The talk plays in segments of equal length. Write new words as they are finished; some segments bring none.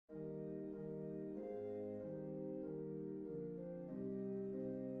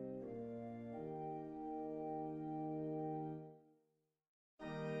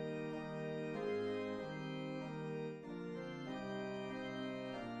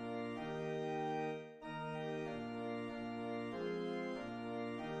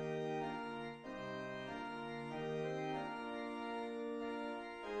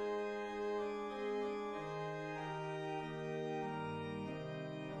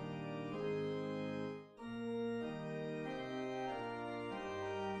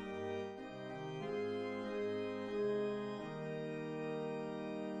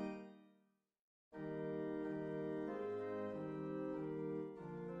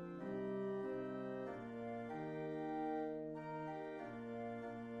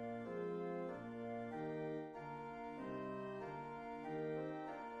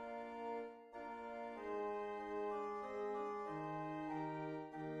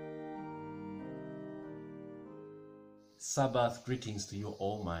Sabbath greetings to you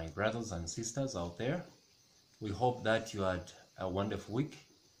all, my brothers and sisters out there. We hope that you had a wonderful week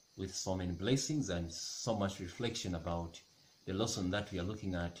with so many blessings and so much reflection about the lesson that we are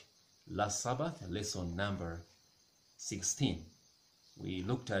looking at last Sabbath, lesson number 16. We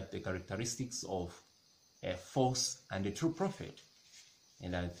looked at the characteristics of a false and a true prophet.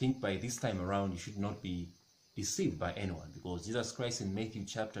 And I think by this time around, you should not be deceived by anyone, because Jesus Christ in Matthew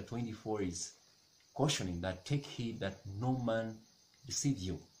chapter 24 is cautioning that take heed that no man deceive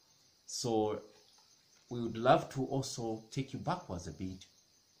you. So we would love to also take you backwards a bit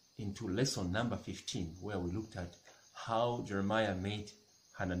into lesson number 15, where we looked at how Jeremiah met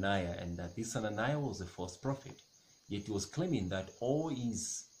Hananiah, and that this Hananiah was a false prophet, yet he was claiming that all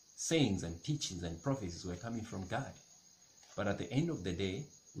his sayings and teachings and prophecies were coming from God. But at the end of the day,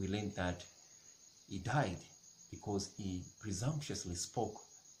 we learned that he died because he presumptuously spoke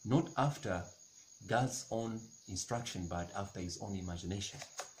not after God's own instruction, but after his own imagination.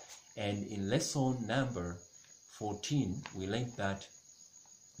 And in lesson number 14, we learned that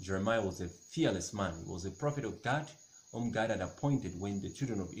Jeremiah was a fearless man. He was a prophet of God, whom God had appointed when the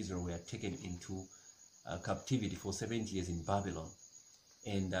children of Israel were taken into captivity for 70 years in Babylon.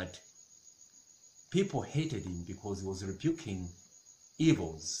 And that people hated him because he was rebuking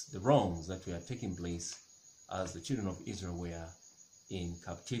evils, the wrongs that were taking place as the children of Israel were in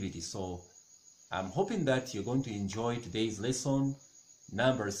captivity. So I'm hoping that you're going to enjoy today's lesson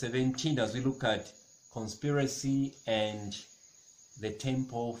number 17 as we look at conspiracy and the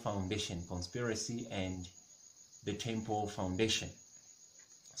temple foundation. Conspiracy and the temple foundation.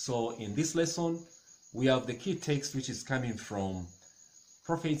 So in this lesson, we have the key text, which is coming from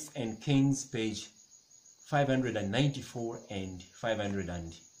Prophets and Kings, page 594 and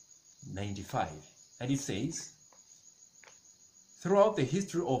 595. And it says, throughout the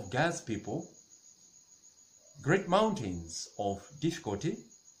history of God's people, great mountains of difficulty,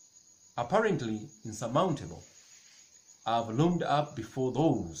 apparently insurmountable, have loomed up before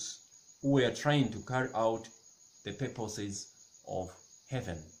those who were trying to carry out the purposes of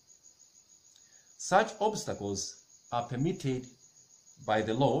heaven. Such obstacles are permitted by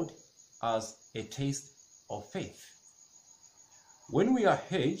the Lord as a taste of faith. When we are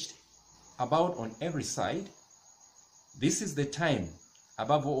hedged about on every side, this is the time,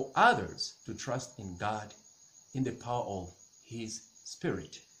 above all others, to trust in God, in the power of His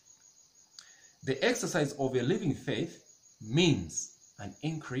Spirit. The exercise of a living faith means an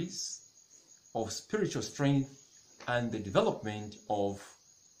increase of spiritual strength and the development of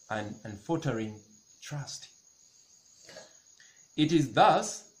an unfaltering trust. It is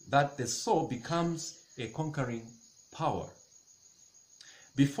thus that the soul becomes a conquering power.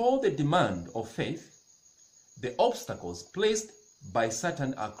 Before the demand of faith, the obstacles placed by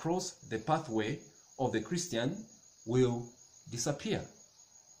Satan across the pathway of the Christian will disappear.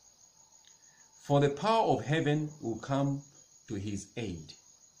 For the power of heaven will come to his aid.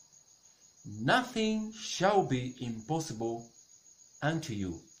 Nothing shall be impossible unto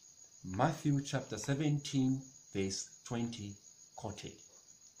you. Matthew chapter 17, verse 20 quoted.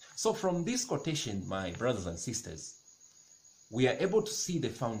 So from this quotation, my brothers and sisters, we are able to see the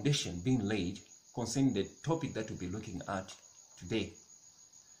foundation being laid concerning the topic that we'll be looking at today.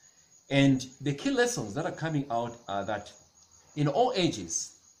 And the key lessons that are coming out are that in all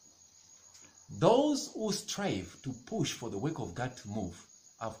ages, those who strive to push for the work of God to move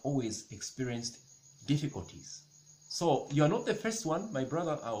have always experienced difficulties. So you are not the first one, my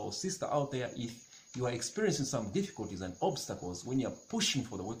brother or sister out there. If you are experiencing some difficulties and obstacles when you are pushing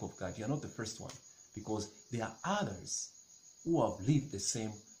for the work of God, you are not the first one, because there are others who have lived the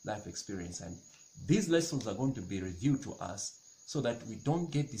same life experience. And these lessons are going to be reviewed to us so that we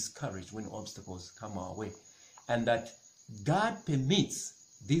don't get discouraged when obstacles come our way, and that God permits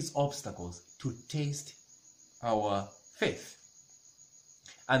these obstacles to test our faith,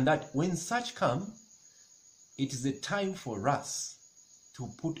 and that when such come, it is a time for us to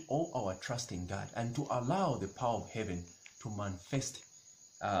put all our trust in God and to allow the power of heaven to manifest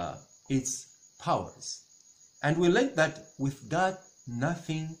its powers. And we learned that with God,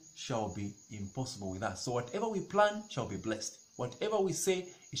 nothing shall be impossible with us. So whatever we plan shall be blessed. Whatever we say,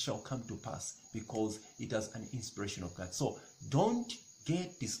 it shall come to pass, because it has an inspiration of God. So don't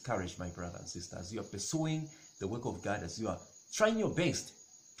get discouraged, my brothers and sisters. You are pursuing the work of God, as you are trying your best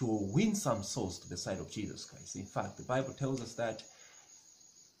to win some souls to the side of Jesus Christ. In fact, the Bible tells us that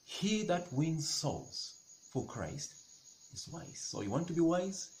he that wins souls for Christ is wise. So you want to be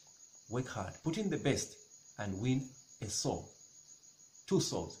wise? Work hard. Put in the best and win a soul. 2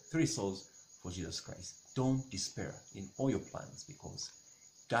 souls, 3 souls for Jesus Christ. Don't despair in all your plans, because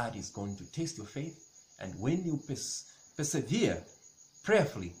God is going to test your faith. And when you persevere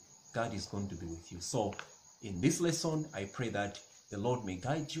prayerfully, God is going to be with you. So in this lesson, I pray that the Lord may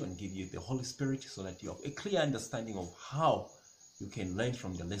guide you and give you the Holy Spirit so that you have a clear understanding of how you can learn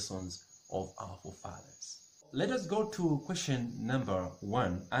from the lessons of our forefathers. Let us go to question number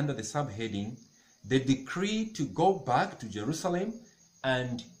 1 under the subheading, the decree to go back to Jerusalem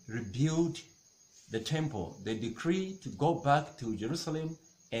and rebuild the temple. The decree to go back to Jerusalem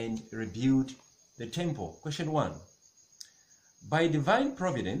and rebuild the temple. Question 1. By divine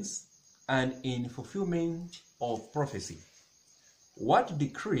providence and in fulfillment of prophecy, what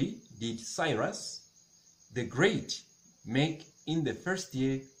decree did Cyrus the Great make in the first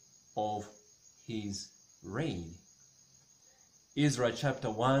year of his reign? Ezra chapter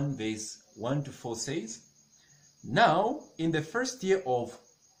 1 verse 1 to 4 says, Now in the first year of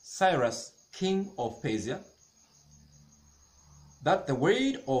Cyrus king of Persia, that the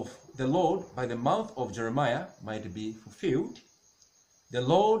word of the Lord by the mouth of Jeremiah might be fulfilled, the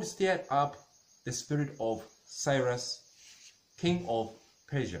Lord stirred up the spirit of Cyrus king of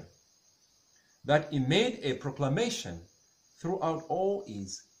Persia, that he made a proclamation throughout all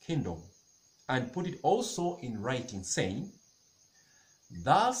his kingdom, and put it also in writing, saying,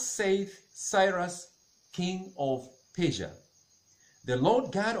 Thus saith Cyrus king of Persia, the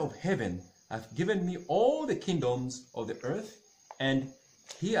Lord God of heaven hath given me all the kingdoms of the earth, and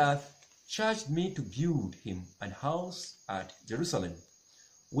he hath charged me to build him an house at Jerusalem,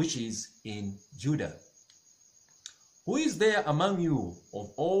 which is in Judah. Who is there among you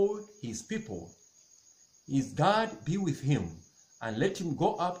of all his people? His God be with him, and let him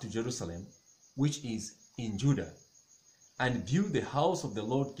go up to Jerusalem, which is in Judah, and build the house of the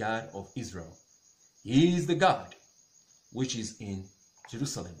Lord God of Israel. He is the God which is in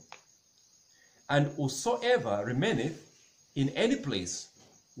Jerusalem. And whosoever remaineth in any place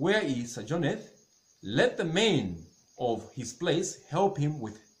where he sojourneth, let the men of his place help him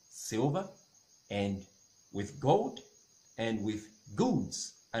with silver, and with gold, and with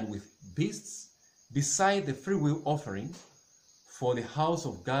goods, and with beasts, beside the freewill offering for the house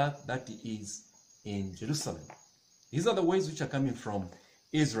of God that is in Jerusalem. These are the words which are coming from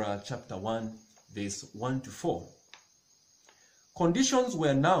Ezra chapter 1 verse 1 to 4. Conditions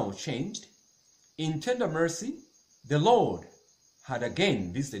were now changed. In tender mercy, the Lord had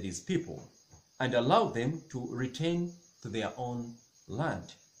again visited his people and allowed them to return to their own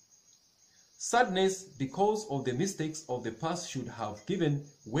land. Sadness because of the mistakes of the past should have given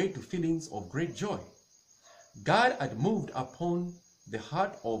way to feelings of great joy. God had moved upon the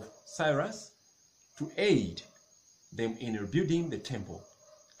heart of Cyrus to aid them in rebuilding the temple,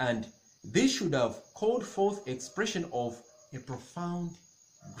 and this should have called forth expression of a profound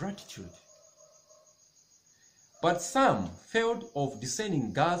gratitude. But some failed of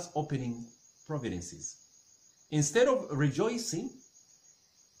discerning God's opening providences. Instead of rejoicing,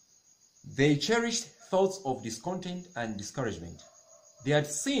 they cherished thoughts of discontent and discouragement. They had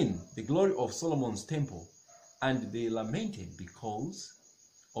seen the glory of Solomon's temple, and they lamented because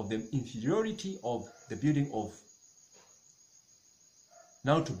of the inferiority of the building of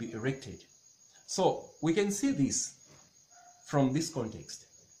now to be erected. So we can see this from this context.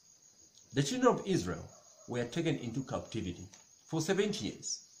 The children of Israel were taken into captivity for 70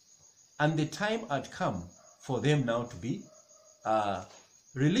 years, and the time had come for them now to be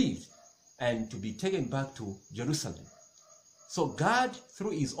relieved and to be taken back to Jerusalem. So God,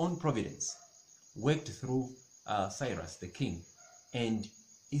 through his own providence, worked through Cyrus the king, and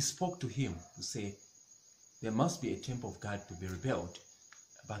he spoke to him to say there must be a temple of God to be rebuilt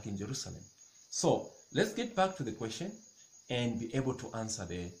back in Jerusalem. So let's get back to the question and be able to answer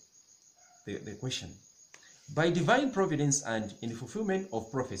the question. By divine providence and in fulfillment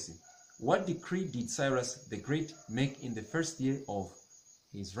of prophecy, what decree did Cyrus the Great make in the first year of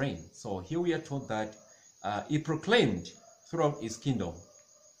his reign? So here we are told that he proclaimed throughout his kingdom,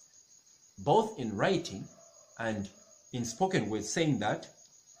 both in writing and in spoken words, saying that,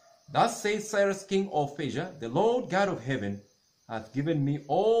 Thus says Cyrus king of Persia, the Lord God of heaven hath given me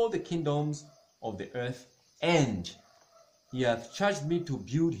all the kingdoms of the earth, and he hath charged me to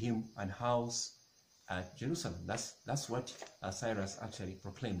build him an house at Jerusalem. That's what Cyrus actually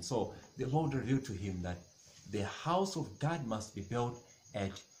proclaimed. So the Lord revealed to him that the house of God must be built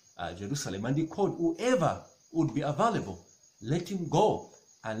at Jerusalem, and he called whoever would be available, let him go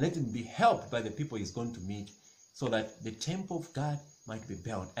and let him be helped by the people he's going to meet, so that the temple of God might be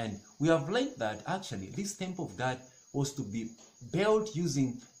built. And we have learned that actually this temple of God was to be built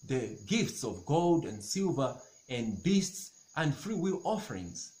using the gifts of gold and silver and beasts and free will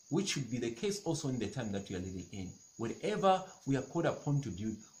offerings, which should be the case also in the time that we are living in. Whenever we are called upon to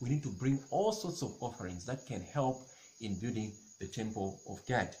build, we need to bring all sorts of offerings that can help in building the temple of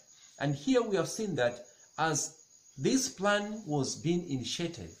God. And here we have seen that as this plan was being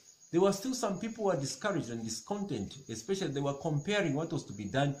initiated, there were still some people who were discouraged and discontent, especially they were comparing what was to be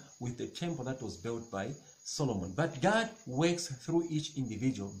done with the temple that was built by Solomon. But God works through each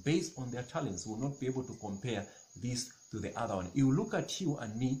individual based on their talents. We will not be able to compare this to the other one. He will look at you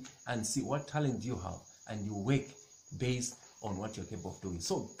and me and see what talent you have, and you work based on what you're capable of doing.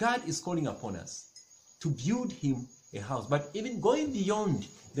 So God is calling upon us to build him a house. But even going beyond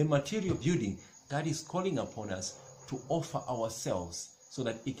the material building, God is calling upon us to offer ourselves so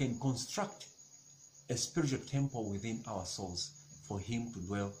that he can construct a spiritual temple within our souls for him to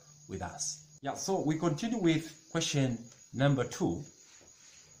dwell with us. Yeah, so we continue with question number 2.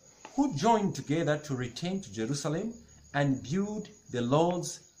 Who joined together to return to Jerusalem and build the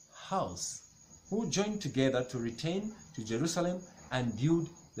Lord's house? Who joined together to return to Jerusalem and build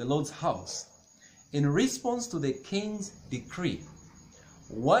the Lord's house? In response to the king's decree,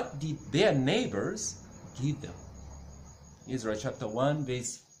 what did their neighbors give them? Israel chapter 1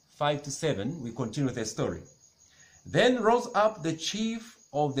 verse 5 to 7, we continue with the story. Then rose up the chief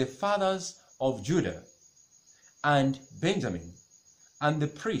of the fathers of Judah and Benjamin, and the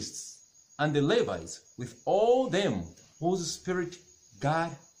priests and the Levites, with all them whose spirit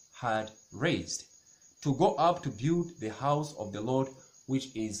God had raised, to go up to build the house of the Lord which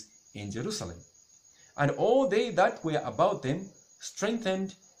is in Jerusalem. And all they that were about them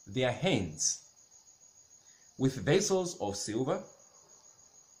strengthened their hands with vessels of silver,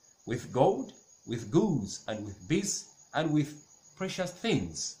 with gold, with goods, and with beasts, and with precious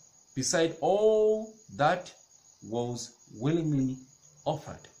things, beside all that was willingly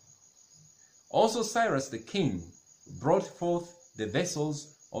offered. Also Cyrus the king brought forth the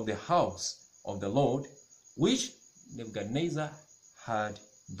vessels of the house of the Lord, which Nebuchadnezzar had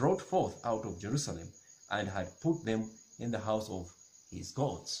brought forth out of Jerusalem, and had put them in the house of his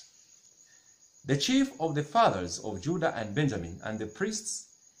gods. The chief of the fathers of Judah and Benjamin, and the priests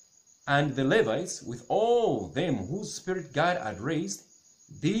and the Levites, with all them whose spirit God had raised,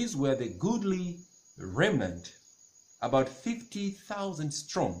 these were the goodly remnant, about 50,000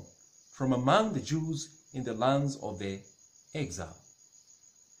 strong, from among the Jews in the lands of the exile,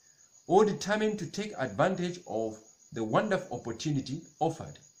 all determined to take advantage of the wonderful opportunity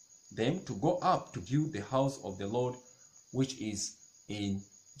offered them to go up to build the house of the Lord which is in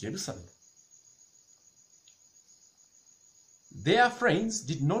Jerusalem. Their friends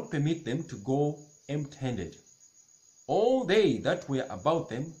did not permit them to go empty-handed. All they that were about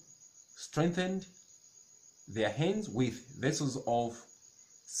them strengthened their hands with vessels of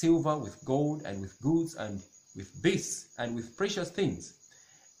silver, with gold, and with goods, and with beasts, and with precious things.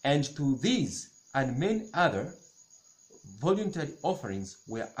 And to these and many other voluntary offerings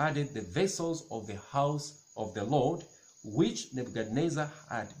were added the vessels of the house of the Lord, which Nebuchadnezzar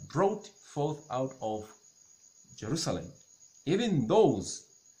had brought forth out of Jerusalem. Even those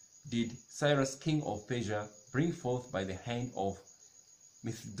did Cyrus king of Persia bring forth by the hand of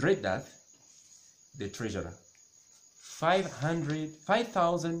Mithredath the treasurer,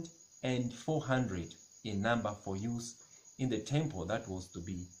 5,400 in number, for use in the temple that was to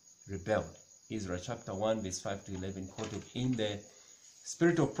be rebuilt. Israel chapter 1 verse 5 to 11, quoted in the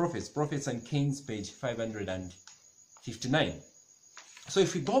Spirit of Prophets, Prophets and Kings, page 559. So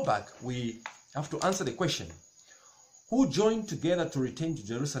if we go back, we have to answer the question, who joined together to return to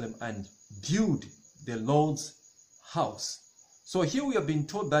Jerusalem and build the Lord's house? So here we have been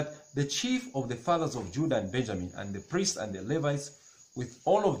told that the chief of the fathers of Judah and Benjamin, and the priests and the Levites, with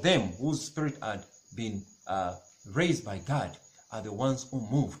all of them whose spirit had been raised by God, are the ones who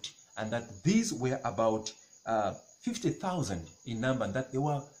moved, and that these were about 50,000 in number, and that they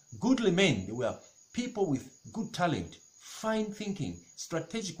were goodly men. They were people with good talent, fine thinking,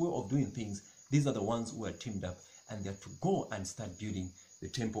 strategic way of doing things. These are the ones who were teamed up, and they're to go and start building the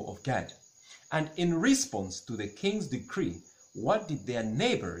temple of God. And in response to the king's decree, what did their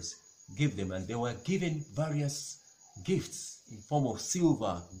neighbors give them? And they were given various gifts in form of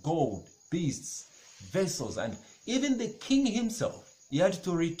silver, gold, beasts, vessels, and even the king himself, he had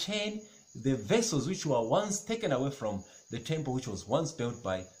to retain the vessels which were once taken away from the temple which was once built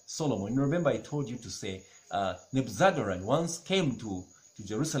by Solomon. You remember I told you to say Nebuzaradan once came to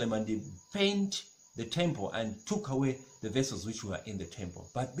Jerusalem and he painted the temple and took away the vessels which were in the temple.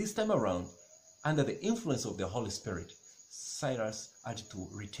 But this time around, under the influence of the Holy Spirit, Cyrus had to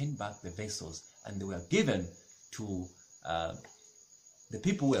retain back the vessels, and they were given to the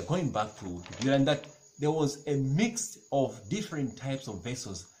people who were going back to Judah, and that there was a mix of different types of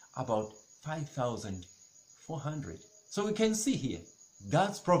vessels, about 5,400. So we can see here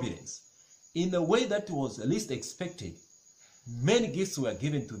God's providence. in a way that was least expected, many gifts were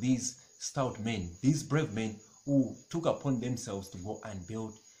given to these stout men, these brave men who took upon themselves to go and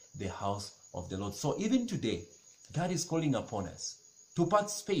build the house of the Lord. So even today, God is calling upon us to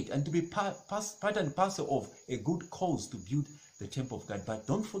participate and to be part and parcel of a good cause to build the temple of God. But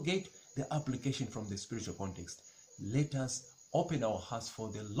don't forget the application from the spiritual context. Let us open our hearts for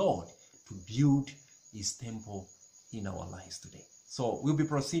the Lord to build his temple in our lives today. So we'll be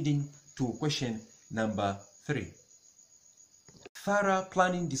proceeding to question number 3. Thorough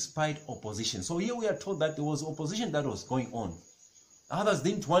planning despite opposition. So here we are told that there was opposition that was going on. Others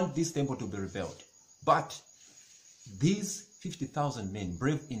didn't want this temple to be rebuilt. But these 50,000 men,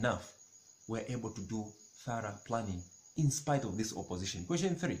 brave enough, were able to do thorough planning in spite of this opposition.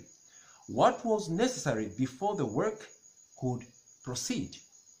 Question 3. What was necessary before the work could proceed?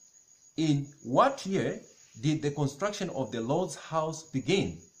 In what year did the construction of the Lord's house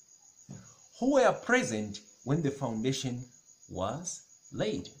begin? Who were present when the foundation was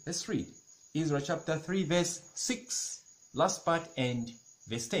laid? Let's read Ezra chapter 3 verse 6, last part, and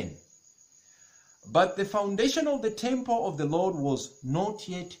verse 10. But the foundation of the temple of the Lord was not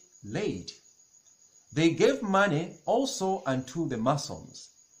yet laid. They gave money also unto the masons,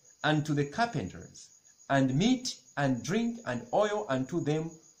 and to the carpenters, and meat and drink and oil unto them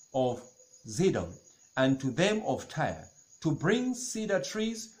of Zidon, and to them of Tyre, to bring cedar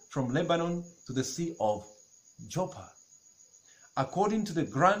trees from Lebanon to the sea of Joppa, according to the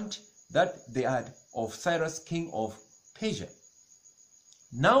grant that they had of Cyrus king of Persia.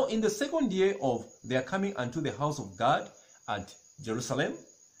 Now in the 2nd year of their coming unto the house of God at Jerusalem,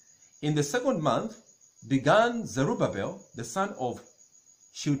 in the 2nd month, began Zerubbabel the son of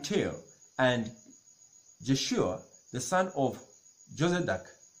Shealtiel, and Jeshua the son of Jozadak,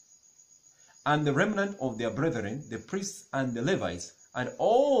 and the remnant of their brethren, the priests and the Levites, and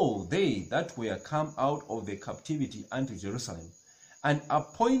all they that were come out of the captivity unto Jerusalem, and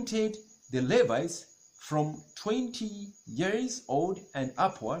appointed the Levites from 20 years old and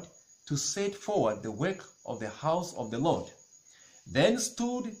upward to set forward the work of the house of the Lord. Then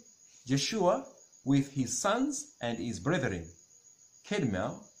stood Jeshua with his sons and his brethren,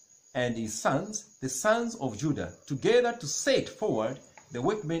 Kedmiel and his sons, the sons of Judah, together to set forward the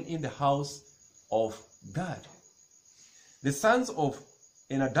workmen in the house of God. The sons of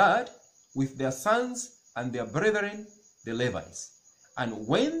Enadad with their sons and their brethren, the Levites. And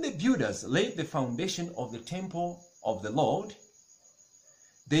when the builders laid the foundation of the temple of the Lord,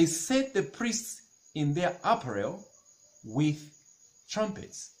 they set the priests in their apparel with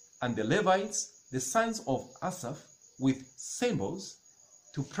trumpets, and the Levites, the sons of Asaph, with cymbals,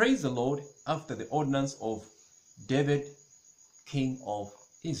 to praise the Lord after the ordinance of David, king of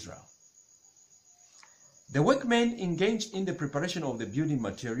Israel. The workmen engaged in the preparation of the building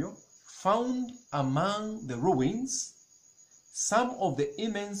material found among the ruins some of the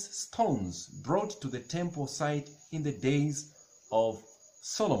immense stones brought to the temple site in the days of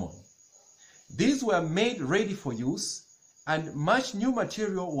Solomon. These were made ready for use, and much new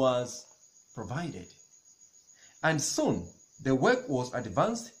material was provided. And soon the work was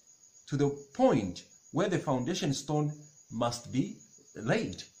advanced to the point where the foundation stone must be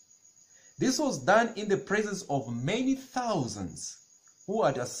laid. This was done in the presence of many thousands who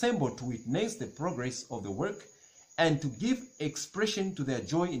had assembled to witness the progress of the work and to give expression to their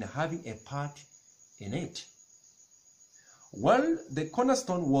joy in having a part in it. While the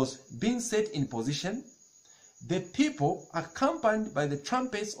cornerstone was being set in position, the people, accompanied by the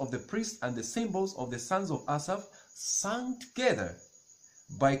trumpets of the priests and the cymbals of the sons of Asaph, sang together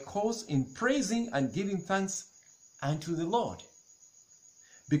by course in praising and giving thanks unto the Lord,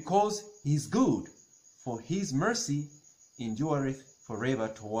 because he is good, for his mercy endureth forever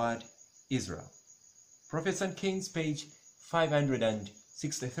toward Israel. Prophets and Kings, page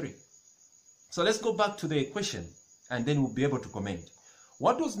 563. So let's go back to the question, and then we'll be able to comment.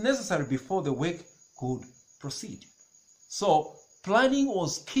 What was necessary before the work could proceed? So planning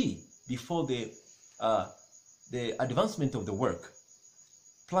was key before the advancement of the work.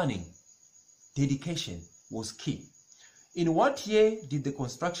 Planning, dedication was key. In what year did the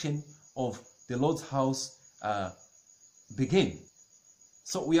construction of the Lord's house begin?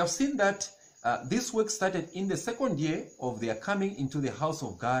 So we have seen that this work started in the 2nd year of their coming into the house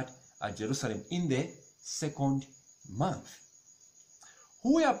of God at Jerusalem, in the 2nd month.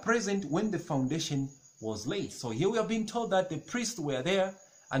 Who were present when the foundation was laid? So here we are being told that the priests were there,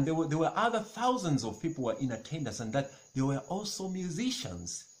 and there were other thousands of people who were in attendance, and that there were also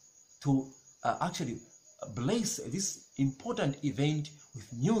musicians to actually bless this important event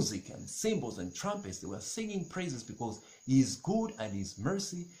with music and cymbals and trumpets. They were singing praises because He is good, and his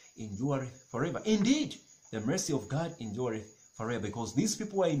mercy endureth forever. Indeed, the mercy of God endureth forever, because these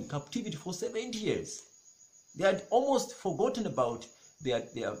people were in captivity for 70 years. They had almost forgotten about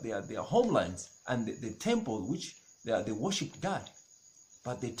their homelands and the temple which they worshipped God.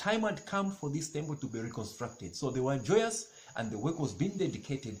 But the time had come for this temple to be reconstructed. So they were joyous, and the work was being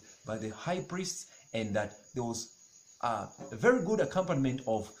dedicated by the high priests, and that there was a very good accompaniment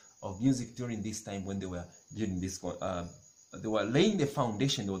of music during this time when they were building this. They were laying the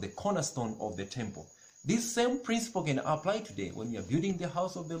foundation or the cornerstone of the temple. This same principle can apply today. When you are building the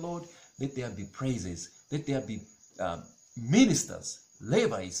house of the Lord, let there be praises, let there be ministers,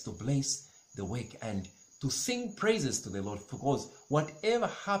 Levites to bless the work and to sing praises to the Lord, because whatever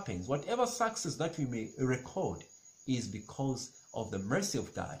happens, whatever success that we may record is because of the mercy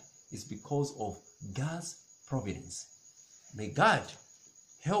of God, is because of God's providence. May God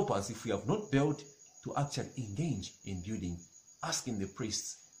help us, if we have not built, to actually engage in building, asking the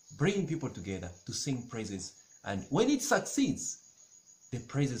priests, bringing people together to sing praises. And when it succeeds, the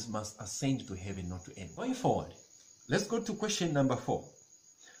praises must ascend to heaven, not to end. Going forward, let's go to question number 4.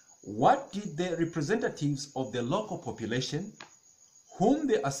 What did the representatives of the local population, whom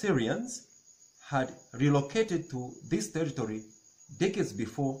the Assyrians had relocated to this territory decades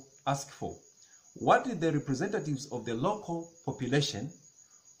before, ask for? What did the representatives of the local population,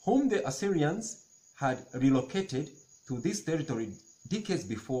 whom the Assyrians had relocated to this territory decades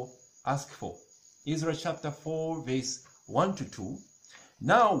before, ask for? Israel chapter 4, verse 1 to 2.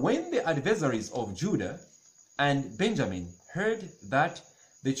 Now when the adversaries of Judah and Benjamin heard that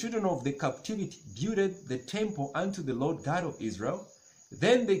the children of the captivity builded the temple unto the Lord God of Israel,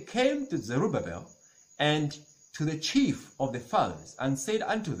 then they came to Zerubbabel and to the chief of the fathers, and said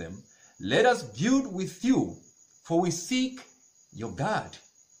unto them, Let us build with you, for we seek your God,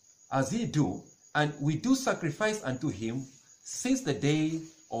 as ye do, and we do sacrifice unto him since the day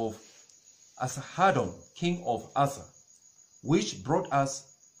of Asahadon, king of Asa, which brought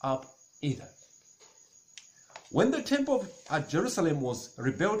us up hither. When the temple at Jerusalem was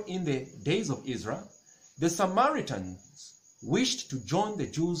rebuilt in the days of Israel, the Samaritans wished to join the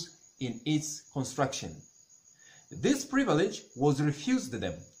Jews in its construction. This privilege was refused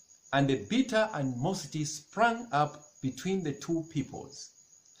them, and a bitter animosity sprang up between the two peoples.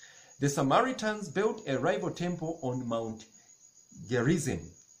 The Samaritans built a rival temple on Mount Gerizim.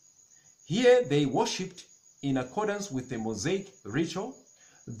 Here they worshipped in accordance with the Mosaic ritual,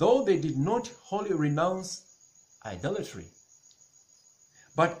 though they did not wholly renounce idolatry.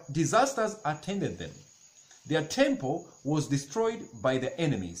 But disasters attended them. Their temple was destroyed by the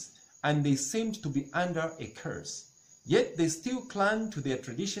enemies, and they seemed to be under a curse. Yet they still clung to their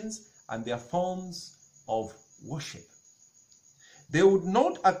traditions and their forms of worship. They would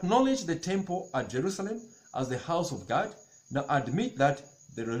not acknowledge the temple at Jerusalem as the house of God, nor admit that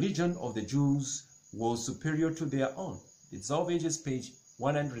the religion of the Jews was superior to their own. It's All Ages, page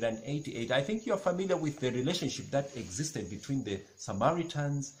 188. I think you are familiar with the relationship that existed between the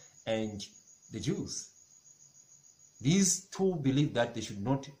Samaritans and the Jews. These two believed that they should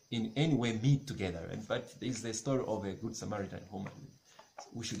not in any way meet together. In fact, this is the story of a good Samaritan woman.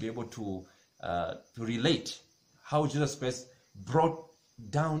 We should be able to relate how Jesus Christ brought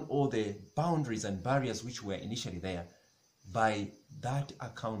down all the boundaries and barriers which were initially there by that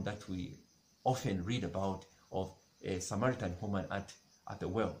account that we often read about of a Samaritan woman at the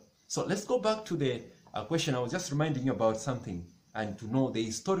well. So let's go back to the question. I was just reminding you about something, and to know the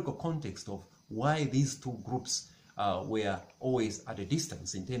historical context of why these two groups were always at a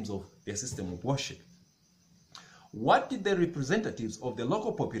distance in terms of their system of worship. What did the representatives of the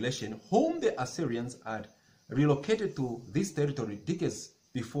local population, whom the Assyrians had relocated to this territory decades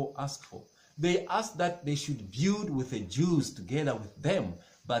before, ask for? They asked that they should build with the Jews together with them,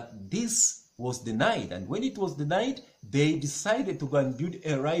 but this was denied. And when it was denied, they decided to go and build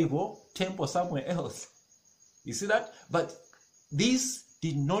a rival temple somewhere else. You see that? But this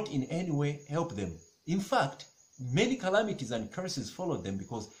did not in any way help them. In fact, many calamities and curses followed them,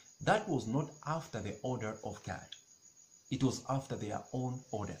 because that was not after the order of God. It was after their own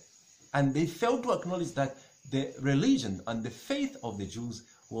order. And they failed to acknowledge that the religion and the faith of the Jews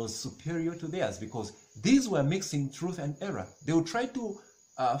was superior to theirs, because these were mixing truth and error. They would try to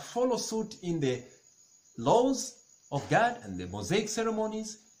follow suit in the laws of God and the Mosaic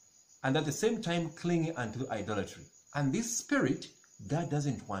ceremonies, and at the same time clinging unto idolatry. And this spirit, God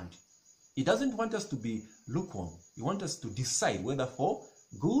doesn't want. He doesn't want us to be lukewarm. He wants us to decide whether for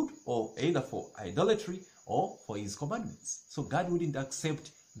good, or either for idolatry or for his commandments. So God wouldn't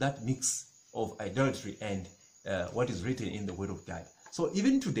accept that mix of idolatry and what is written in the word of God. So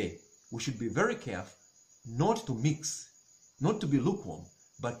even today, we should be very careful not to mix not to be lukewarm,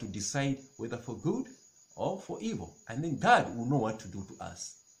 but to decide whether for good or for evil. And then God will know what to do to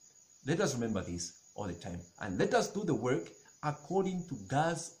us. Let us remember this all the time. And let us do the work according to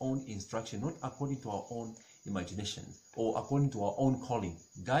God's own instruction, not according to our own imagination or according to our own calling.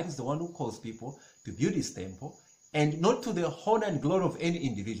 God is the one who calls people to build his temple, and not to the honor and glory of any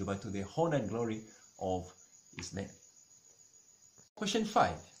individual, but to the honor and glory of his name. Question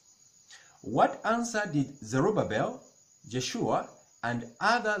 5. What answer did Zerubbabel, Jeshua, and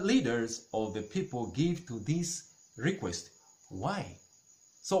other leaders of the people give to this request? Why?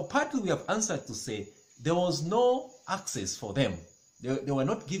 So partly we have answered to say there was no access for them. They were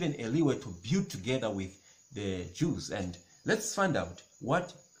not given a leeway to build together with the Jews. And let's find out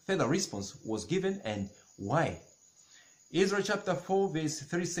what further response was given and why. Israel chapter 4 verse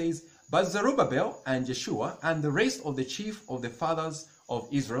 3 says, But Zerubbabel and Jeshua and the rest of the chief of the fathers of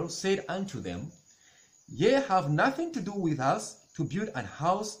Israel said unto them, Ye have nothing to do with us to build an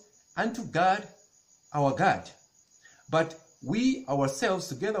house unto God our God, but we ourselves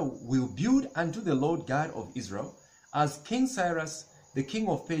together will build unto the Lord God of Israel, as King Cyrus, the king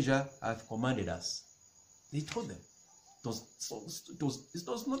of Persia, hath commanded us. They told them. It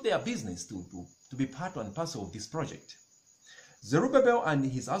was not their business to be part and parcel of this project. Zerubbabel and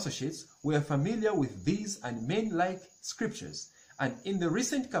his associates were familiar with these and many like scriptures, and in the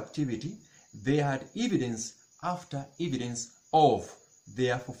recent captivity, they had evidence after evidence of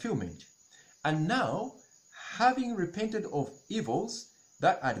their fulfillment. And now, having repented of evils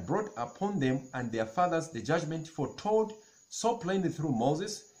that had brought upon them and their fathers the judgment foretold so plainly through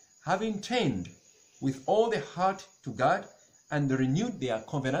Moses, having turned with all their heart to God and renewed their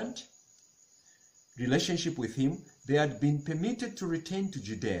covenant relationship with him, they had been permitted to return to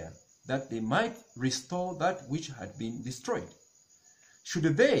Judea, that they might restore that which had been destroyed. Should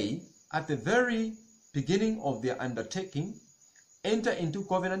they, at the very beginning of their undertaking, enter into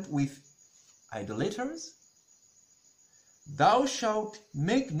covenant with idolaters? Thou shalt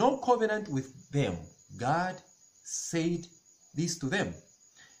make no covenant with them. God said this to them.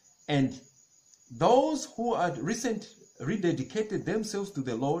 And those who had recently rededicated themselves to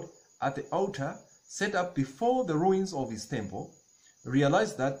the Lord at the altar set up before the ruins of his temple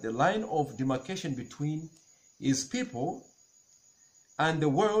realized that the line of demarcation between his people and the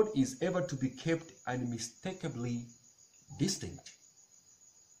world is ever to be kept unmistakably distinct.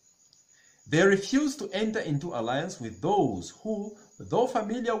 They refused to enter into alliance with those who, though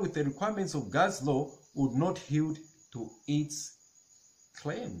familiar with the requirements of God's law, would not yield to its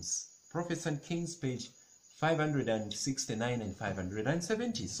claims. Prophets and Kings, page 569 and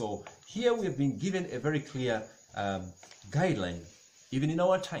 570. So here we have been given a very clear guideline, even in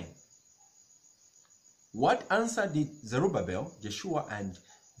our time. What answer did Zerubbabel, Jeshua, and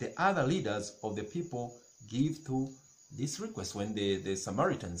the other leaders of the people give to this request when the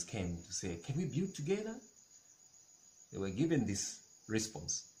Samaritans came to say, can we build together? They were given this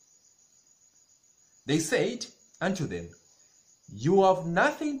response. They said unto them, You have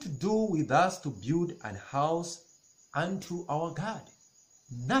nothing to do with us to build an house unto our God.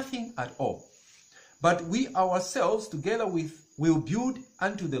 Nothing at all. But we ourselves together will build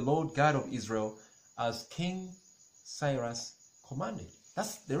unto the Lord God of Israel, as King Cyrus commanded.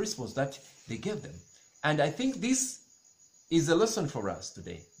 That's the response that they gave them. And I think this is a lesson for us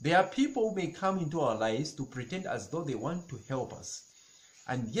today. There are people who may come into our lives to pretend as though they want to help us,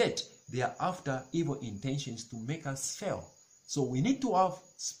 and yet they are after evil intentions to make us fail. So we need to have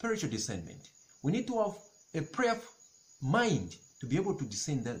spiritual discernment. We need to have a prayerful mind to be able to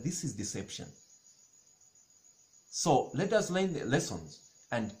discern that this is deception. So let us learn the lessons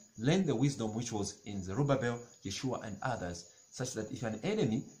and learn the wisdom which was in Zerubbabel, Jeshua, and others, such that if an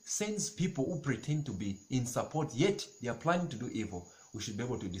enemy sends people who pretend to be in support, yet they are planning to do evil, we should be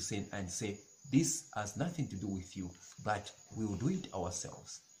able to discern and say, this has nothing to do with you, but we will do it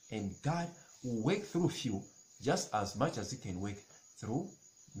ourselves. And God will work through few just as much as he can work through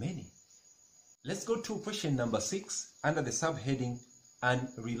many. Let's go to question number 6 under the subheading,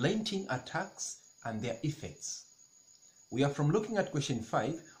 Unrelenting Attacks and Their Effects. We are from looking at question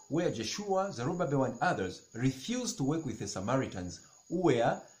 5, where Joshua, Zerubbabel, and others refused to work with the Samaritans who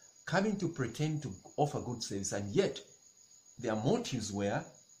were coming to pretend to offer good service, and yet their motives were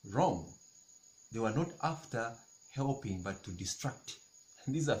wrong. They were not after helping, but to distract.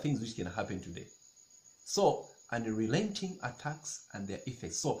 And these are things which can happen today. So, unrelenting attacks and their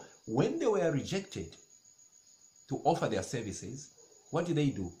effects. So, when they were rejected to offer their services, what did they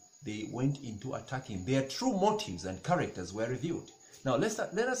do? They went into attacking. Their true motives and characters were revealed. Now, let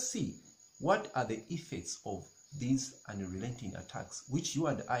us see what are the effects of these unrelenting attacks, which you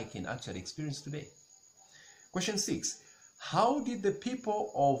and I can actually experience today. Question 6. how did the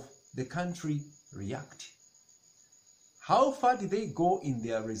people of the country react? How far did they go in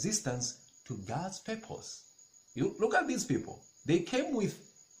their resistance to God's purpose? You look at these people. They came with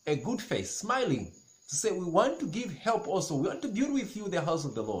a good face, smiling, to say, we want to give help also. We want to build with you the house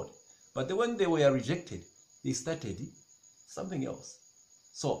of the Lord. But when they were rejected, they started something else.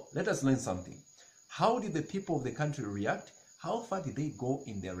 So let us learn something. How did the people of the country react? How far did they go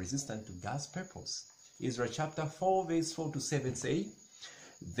in their resistance to God's purpose? Israel chapter 4, verse 4 to 7 say,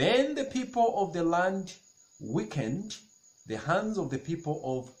 Then the people of the land weakened the hands of the people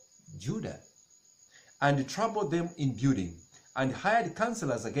of Judah, and troubled them in building, and hired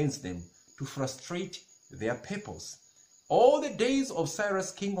counselors against them to frustrate their purpose. All the days of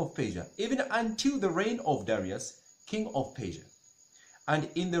Cyrus king of Persia, even until the reign of Darius king of Persia. And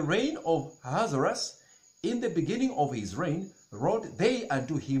in the reign of Ahasuerus, in the beginning of his reign, wrote they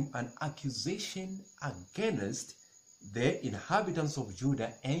unto him an accusation against the inhabitants of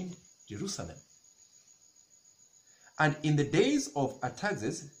Judah and Jerusalem. And in the days of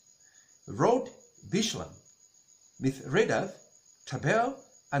Artaxerxes, wrote Bishlam, Mithredath, Tabel,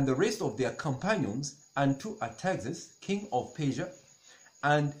 and the rest of their companions unto Artaxerxes, king of Persia,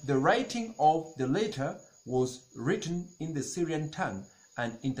 and the writing of the letter was written in the Syrian tongue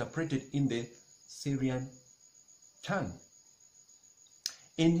and interpreted in the Syrian tongue.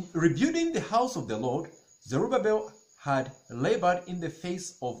 In rebuilding the house of the Lord, Zerubbabel had labored in the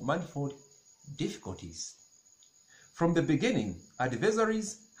face of manifold difficulties. From the beginning,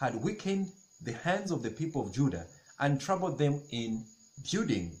 adversaries had weakened the hands of the people of Judah and troubled them in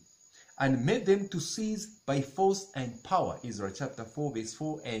building, and made them to cease by force and power. Israel chapter 4, verse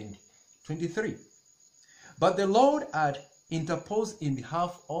 4 and 23. But the Lord had interposed in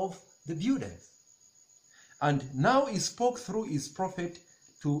behalf of the builders. And now he spoke through his prophet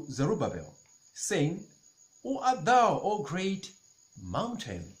to Zerubbabel, saying, Who art thou, O great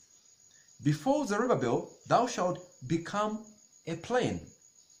mountain? Before Zerubbabel thou shalt become a plain,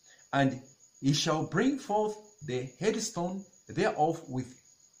 and he shall bring forth the headstone thereof with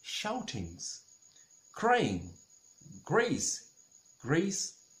shoutings, crying, Grace,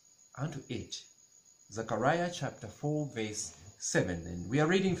 grace unto it. Zechariah chapter 4, verse 7. And we are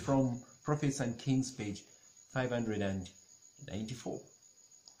reading from Prophets and Kings, page 594.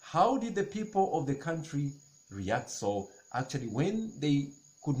 How did the people of the country react? So actually, when they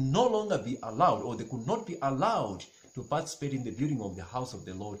could no longer be allowed, or they could not be allowed to participate in the building of the house of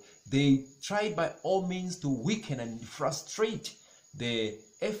the Lord, they tried by all means to weaken and frustrate the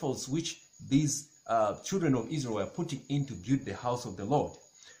efforts which these children of Israel were putting in to build the house of the Lord.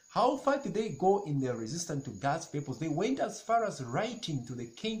 How far did they go in their resistance to God's purpose? They went as far as writing to the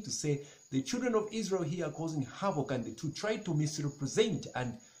king to say, the children of Israel here are causing havoc, and to try to misrepresent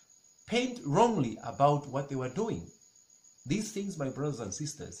and paint wrongly about what they were doing. These things, my brothers and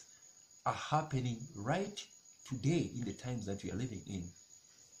sisters, are happening right today in the times that we are living in.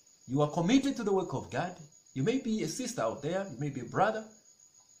 You are committed to the work of God. You may be a sister out there, you may be a brother,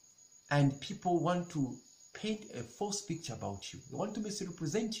 and people want to paint a false picture about you. They want to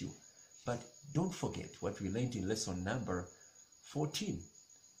misrepresent you. But don't forget what we learned in lesson number 14,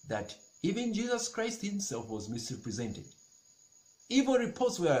 that even Jesus Christ himself was misrepresented. Evil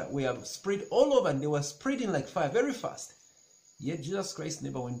reports were spread all over, and they were spreading like fire very fast. Yet Jesus Christ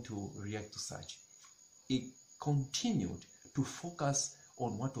never went to react to such. He continued to focus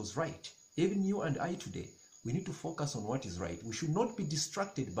on what was right. Even you and I today, we need to focus on what is right. We should not be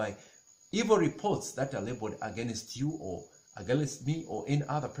distracted by evil reports that are labeled against you or against me or any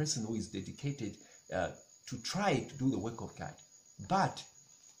other person who is dedicated to try to do the work of God. But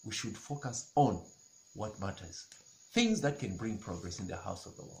we should focus on what matters. Things that can bring progress in the house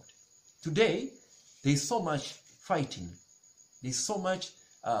of the Lord. Today, there's so much fighting. There's so much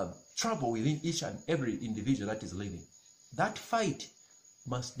trouble within each and every individual that is living. That fight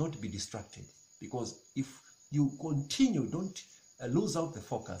must not be distracted, because if you continue, don't lose out the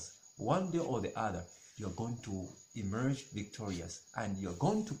focus, one day or the other, you're going to emerge victorious, and you're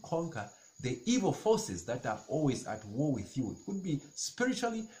going to conquer the evil forces that are always at war with you. It could be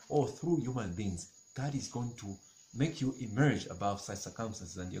spiritually or through human beings. God is going to make you emerge above such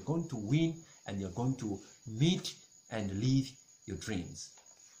circumstances, and you're going to win, and you're going to meet and live your dreams.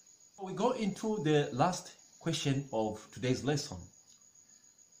 We go into the last question of today's lesson.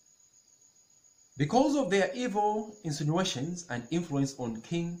 Because of their evil insinuations and influence on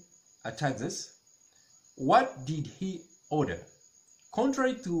King Artaxerxes, what did he order?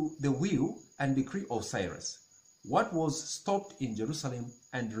 Contrary to the will and decree of Cyrus, what was stopped in Jerusalem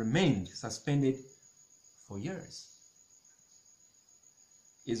and remained suspended for years?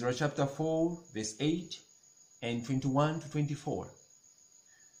 Israel chapter 4, verse 8 and 21 to 24.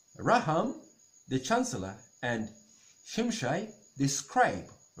 Raham, the chancellor, and Shimshai, the scribe,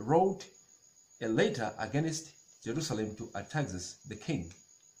 wrote a letter against Jerusalem to Artaxerxes the king.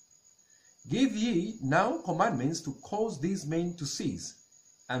 Give ye now commandments to cause these men to cease,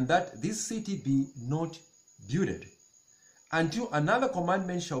 and that this city be not builded, until another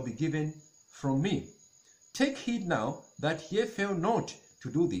commandment shall be given from me. Take heed now that ye fail not to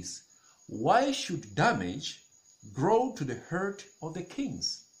do this. Why should damage grow to the hurt of the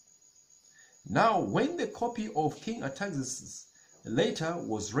kings? Now when the copy of King Artaxerxes' letter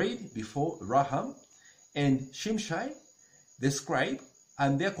was read before Raham and Shimshai, the scribe,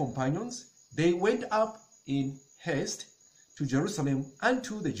 and their companions, they went up in haste to Jerusalem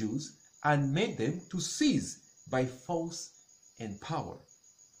unto the Jews, and made them to cease by force and power.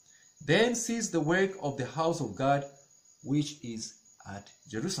 Then ceased the work of the house of God, which is at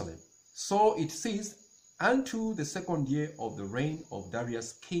Jerusalem. So it ceased unto the 2nd year of the reign of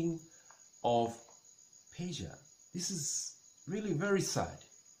Darius, king of Persia. This is really very sad.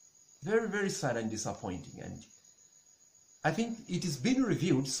 Very, very sad and disappointing. And I think it is being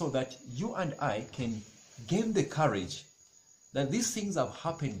revealed so that you and I can gain the courage that these things have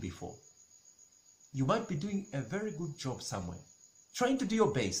happened before. You might be doing a very good job somewhere, trying to do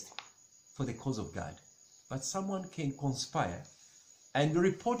your best for the cause of God, but someone can conspire and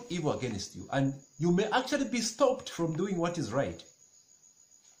report evil against you, and you may actually be stopped from doing what is right.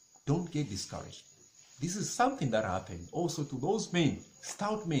 Don't get discouraged. This is something that happened also to those men,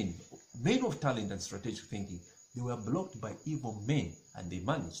 stout men, men of talent and strategic thinking. They were blocked by evil men, and they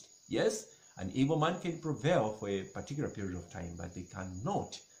managed. Yes, an evil man can prevail for a particular period of time, but they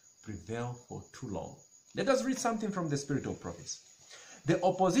cannot prevail for too long. Let us read something from the Spirit of Prophecy. The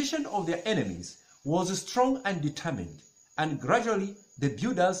opposition of their enemies was strong and determined, and gradually the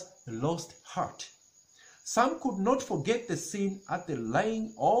builders lost heart. Some could not forget the scene at the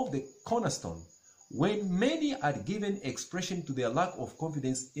laying of the cornerstone, when many had given expression to their lack of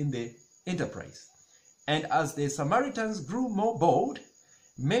confidence in the enterprise. And as the Samaritans grew more bold,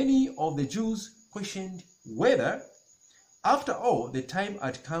 many of the Jews questioned whether, after all, the time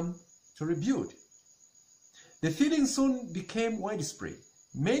had come to rebuild. The feeling soon became widespread.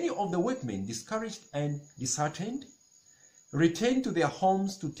 Many of the workmen, discouraged and disheartened, returned to their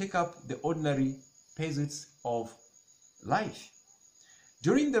homes to take up the ordinary pursuits of life.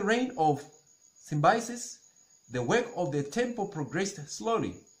 During the reign of Cambyses, the work of the temple progressed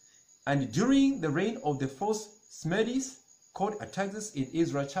slowly, and during the reign of the first Smerdis, called Artaxerxes in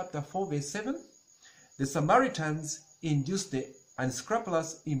Ezra chapter 4 verse 7, the Samaritans induced the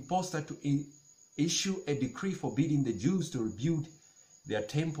unscrupulous impostor to issue a decree forbidding the Jews to rebuild their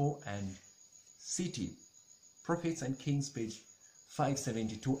temple and city. Prophets and Kings, page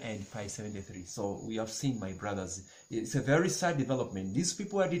 572 and 573. So we have seen, my brothers, it's a very sad development. These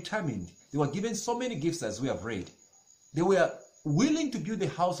people are determined. They were given so many gifts, as we have read. They were willing to build the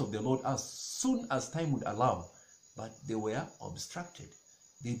house of the Lord as soon as time would allow, but they were obstructed.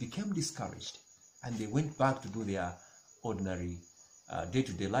 They became discouraged, and they went back to do their ordinary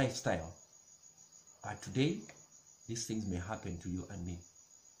day-to-day lifestyle. But today, these things may happen to you and me.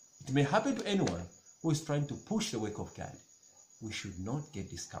 It may happen to anyone who is trying to push the work of God. We should not get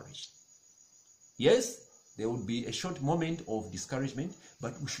discouraged. Yes, there will be a short moment of discouragement,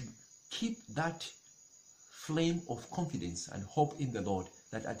 but we should keep that flame of confidence and hope in the Lord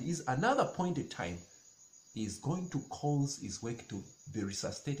that at his another appointed time, he is going to cause his work to be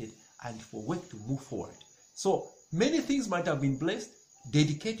resuscitated and for work to move forward. So many things might have been blessed,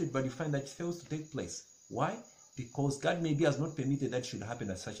 dedicated, but you find that it fails to take place. Why? Because God maybe has not permitted that should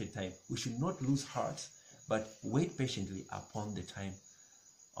happen at such a time. We should not lose heart, but wait patiently upon the time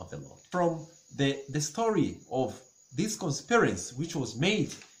of the Lord. From the story of this conspiracy which was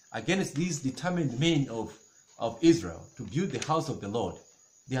made against these determined men of Israel to build the house of the Lord,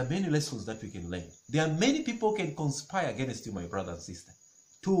 there are many lessons that we can learn. There are many people can conspire against you, my brother and sister,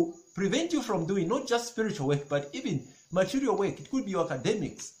 to prevent you from doing not just spiritual work, but even material work. It could be your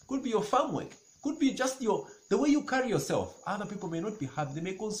academics, it could be your farm work, it could be just the way you carry yourself. Other people may not be happy. They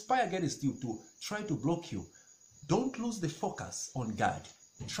may conspire against you to try to block you. Don't lose the focus on God.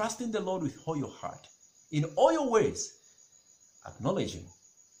 Trust in the Lord with all your heart. In all your ways, acknowledge Him,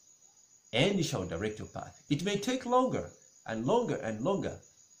 and He shall direct your path. It may take longer and longer and longer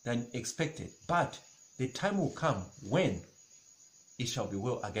than expected, but the time will come when it shall be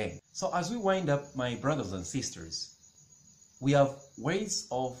well again. So as we wind up, my brothers and sisters, we have ways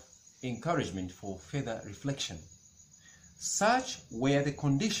of encouragement for further reflection. Such were the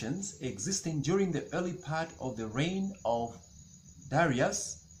conditions existing during the early part of the reign of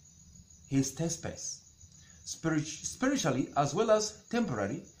Darius, his Tespes. Spiritually as well as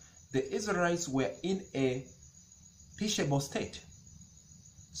temporally, the Israelites were in a peaceable state.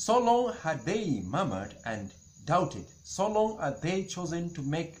 So long had they murmured and doubted, so long had they chosen to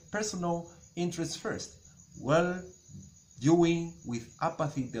make personal interests first, while viewing with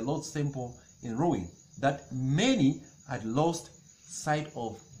apathy the Lord's temple in ruin, that many had lost sight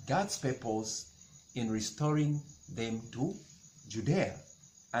of God's purpose in restoring them to Judea.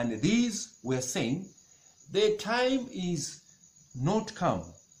 And these were saying, the time is not come,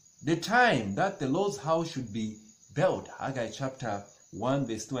 the time that the Lord's house should be built. Haggai chapter 1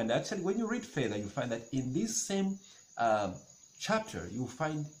 verse 2. And actually when you read further, you find that in this same chapter, you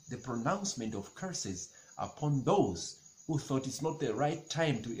find the pronouncement of curses upon those who thought it's not the right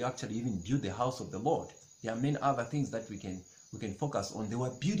time to actually even build the house of the Lord. There are many other things that we can focus on. They were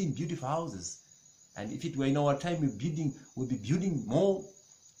building beautiful houses. And if it were in our time, we'd be building more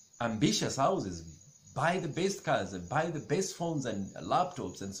ambitious houses, buy the best cars, and buy the best phones and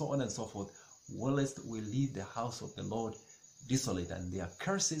laptops and so on and so forth. Whilst we leave the house of the Lord desolate, and there are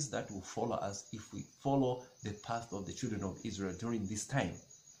curses that will follow us if we follow the path of the children of Israel during this time.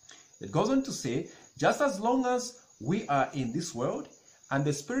 It goes on to say, just as long as we are in this world and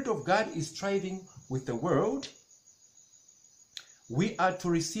the Spirit of God is striving with the world, we are to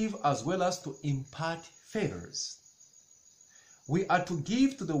receive as well as to impart favors. We are to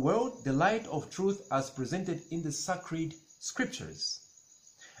give to the world the light of truth as presented in the sacred scriptures.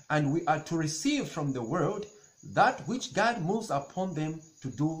 And we are to receive from the world that which God moves upon them to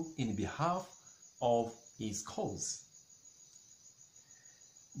do in behalf of his cause.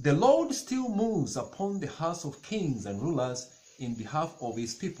 The Lord still moves upon the hearts of kings and rulers in behalf of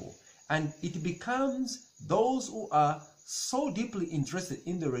his people, and it becomes those who are so deeply interested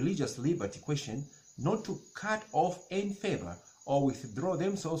in the religious liberty question not to cut off any favor or withdraw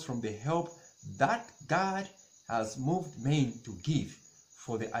themselves from the help that God has moved men to give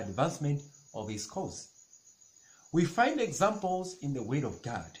for the advancement of his cause. We find examples in the Word of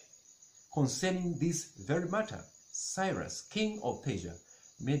God concerning this very matter. Cyrus, king of Persia,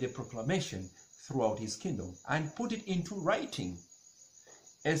 made a proclamation throughout his kingdom and put it into writing.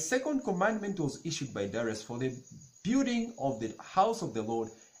 A second commandment was issued by Darius for the building of the house of the Lord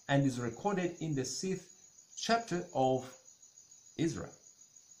and is recorded in the 6th chapter of Israel.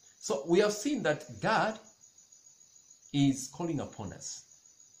 So we have seen that God is calling upon us.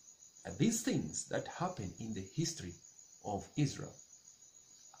 And these things that happen in the history of Israel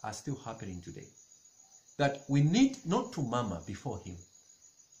are still happening today. That we need not to murmur before him,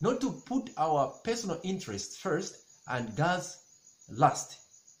 not to put our personal interests first and God's last.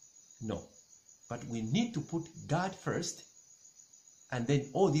 No. But we need to put God first, and then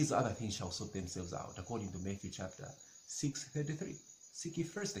all these other things shall sort themselves out, according to Matthew chapter 6:33. Seek ye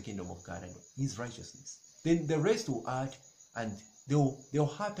first the kingdom of God and his righteousness. Then the rest will add, and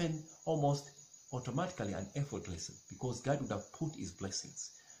they'll happen almost automatically and effortlessly, because God would have put his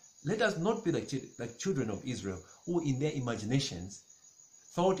blessings. Let us not be like children of Israel, who in their imaginations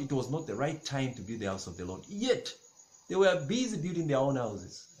thought it was not the right time to build the house of the Lord. Yet they were busy building their own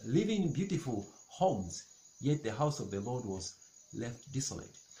houses, living in beautiful homes, yet the house of the Lord was left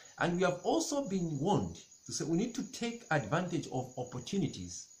desolate. And we have also been warned to say we need to take advantage of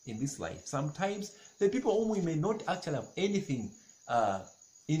opportunities in this life. Sometimes the people whom we may not actually have anything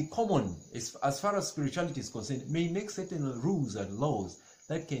in common as far as spirituality is concerned may make certain rules and laws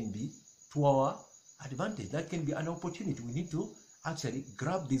that can be to our advantage. That can be an opportunity. We need to actually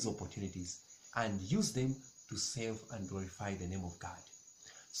grab these opportunities and use them to serve and glorify the name of God.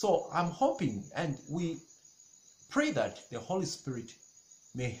 So I'm hoping, and we pray that the Holy Spirit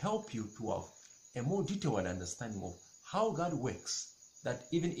may help you to have a more detailed understanding of how God works, that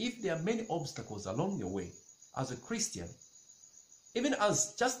even if there are many obstacles along your way, as a Christian, even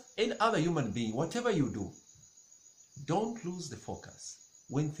as just any other human being, whatever you do, don't lose the focus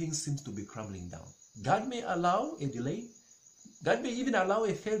when things seem to be crumbling down. God may allow a delay. God may even allow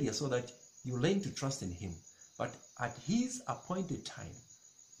a failure so that you learn to trust in him. But at his appointed time,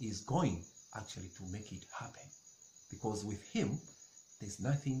 he is going actually to make it happen. Because with him, there's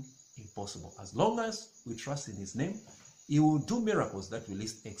nothing impossible. As long as we trust in his name, he will do miracles that we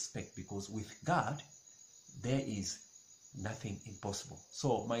least expect. Because with God, there is nothing impossible.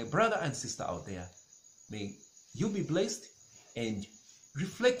 So my brother and sister out there, may you be blessed and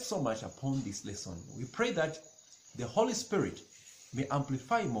reflect so much upon this lesson. We pray that the Holy Spirit may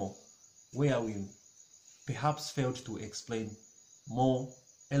amplify more where we perhaps failed to explain more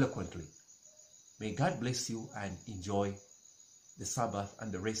eloquently. May God bless you and enjoy the Sabbath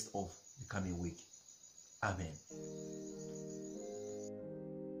and the rest of the coming week. Amen.